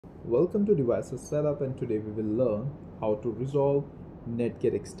Welcome to Devices Setup, and today we will learn how to resolve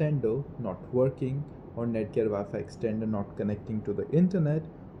Netgear Extender not working, or Netgear Wi-Fi Extender not connecting to the internet,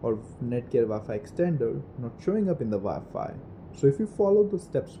 or Netgear Wi-Fi Extender not showing up in the Wi-Fi. So if you follow the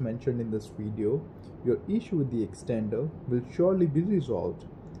steps mentioned in this video, your issue with the extender will surely be resolved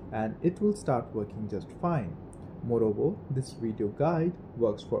and it will start working just fine. Moreover, this video guide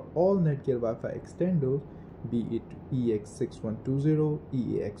works for all Netgear Wi-Fi extenders, be it EX6120,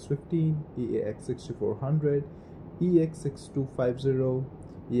 EAX15, EAX6400, EX6250,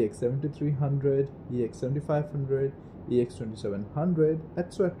 EX7300, EX7500, EX2700,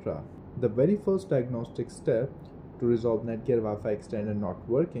 etc. The very first diagnostic step to resolve Netgear Wi-Fi extender not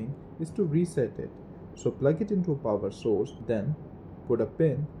working is to reset it. So plug it into a power source, then put a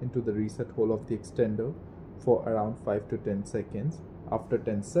pin into the reset hole of the extender for around 5 to 10 seconds. After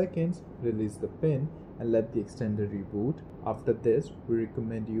 10 seconds, release the pin and let the extender reboot. After this, we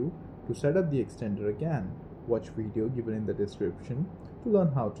recommend you to set up the extender again. Watch video given in the description to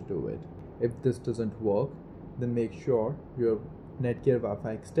learn how to do it. If this doesn't work, then make sure your Netgear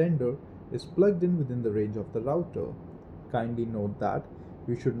Wi-Fi extender is plugged in within the range of the router. Kindly note that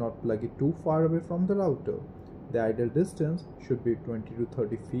you should not plug it too far away from the router. The ideal distance should be 20 to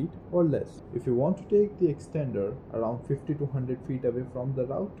 30 feet or less. If you want to take the extender around 50 to 100 feet away from the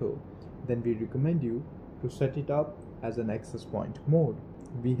router, then we recommend you to set it up as an access point mode.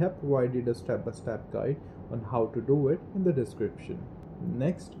 We have provided a step-by-step guide on how to do it in the description.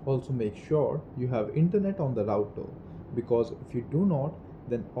 Next, also make sure you have internet on the router, because if you do not,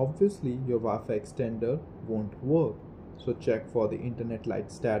 then obviously your Wi-Fi extender won't work. So check for the internet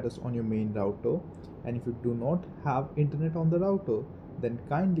light status on your main router, and if you do not have internet on the router, then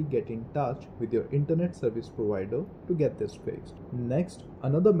kindly get in touch with your internet service provider to get this fixed. Next,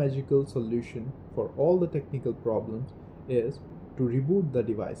 another magical solution for all the technical problems is to reboot the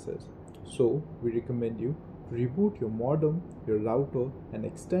devices. So we recommend you to reboot your modem, your router and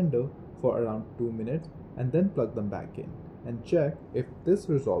extender for around 2 minutes and then plug them back in and check if this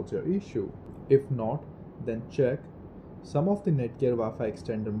resolves your issue. If not, then check. Some of the Netgear Wi-Fi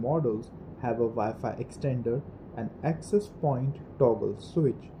extender models have a Wi-Fi extender and access point toggle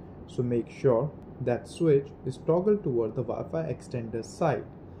switch, so make sure that switch is toggled toward the Wi-Fi extender side.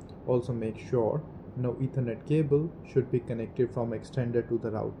 Also make sure no Ethernet cable should be connected from extender to the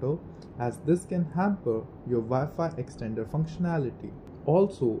router, as this can hamper your Wi-Fi extender functionality.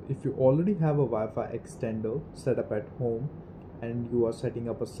 Also, if you already have a Wi-Fi extender set up at home and you are setting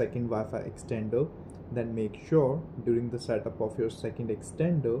up a second Wi-Fi extender, then make sure during the setup of your second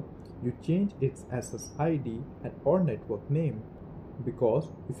extender you change its SSID and or network name,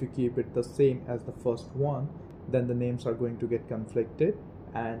 because if you keep it the same as the first one, then the names are going to get conflicted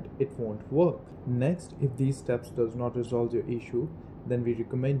and it won't work. Next, if these steps does not resolve your issue, then we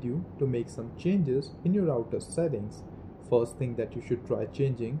recommend you to make some changes in your router settings. First thing that you should try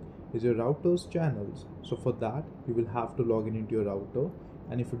changing is your router's channels. So for that, you will have to log in into your router,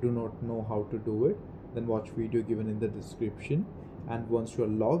 and if you do not know how to do it, then watch video given in the description. And once you are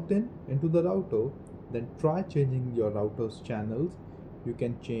logged in into the router, then try changing your router's channels. You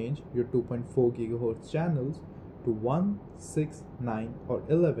can change your 2.4 GHz channels to 1, 6, 9 or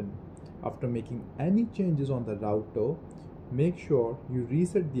 11. After making any changes on the router, make sure you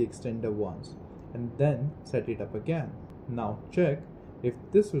reset the extender once and then set it up again. Now check if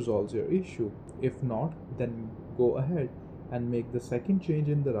this resolves your issue. If not, then go ahead and make the second change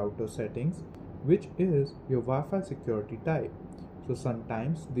in the router settings, which is your Wi-Fi security type. So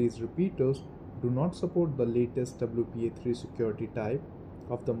sometimes these repeaters do not support the latest WPA3 security type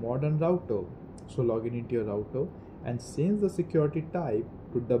of the modern router. So log in into your router and change the security type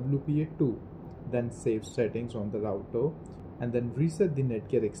to WPA2, then save settings on the router and then reset the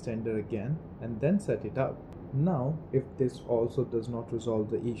Netgear extender again and then set it up. Now, if this also does not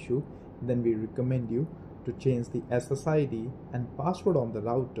resolve the issue, then we recommend you to change the SSID and password on the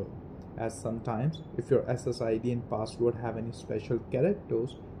router, as sometimes if your SSID and password have any special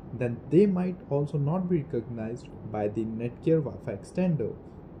characters, then they might also not be recognized by the Netgear Wi-Fi extender.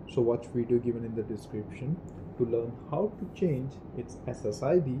 So watch video given in the description to learn how to change its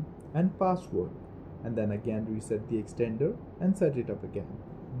SSID and password, and then again reset the extender and set it up again.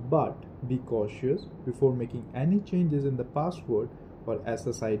 But be cautious before making any changes in the password or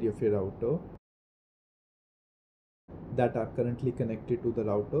SSID of your router that are currently connected to the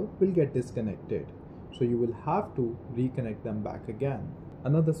router will get disconnected, so you will have to reconnect them back again.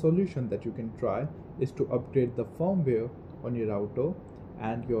 Another solution that you can try is to upgrade the firmware on your router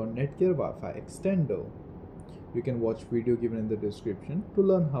and your Netgear Wi-Fi extender. You can watch video given in the description to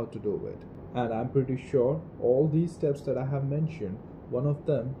learn how to do it. And I'm pretty sure all these steps that I have mentioned one of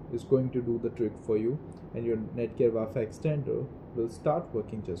them is going to do the trick for you, and your Netgear Wi-Fi extender will start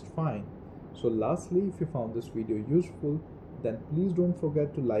working just fine. So lastly, if you found this video useful, then please don't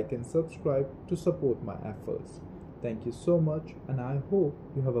forget to like and subscribe to support my efforts. Thank you so much, and I hope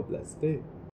you have a blessed day.